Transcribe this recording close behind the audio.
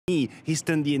He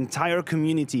stunned the entire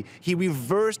community. He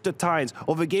reversed the tides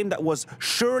of a game that was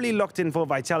surely locked in for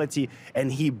Vitality,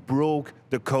 and he broke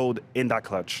the code in that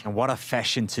clutch. And what a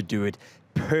fashion to do it.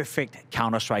 Perfect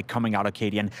Counter-Strike coming out of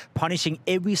Cadian, punishing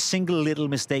every single little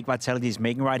mistake Vitality is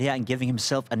making right here and giving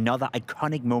himself another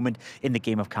iconic moment in the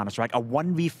game of Counter-Strike. A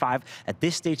 1v5 at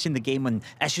this stage in the game, and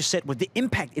as you said, with the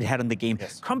impact it had on the game,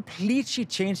 completely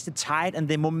changed the tide and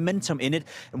the momentum in it.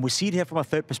 And we see it here from a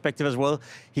third perspective as well.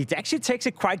 He actually takes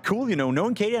it quite cool, you know.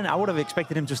 Knowing Cadian, I would have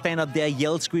expected him to stand up there,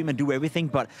 yell, scream, and do everything,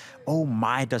 but oh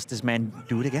my, does this man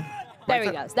do it again? There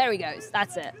he goes, there he goes.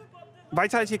 That's it.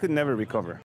 Vitality could never recover.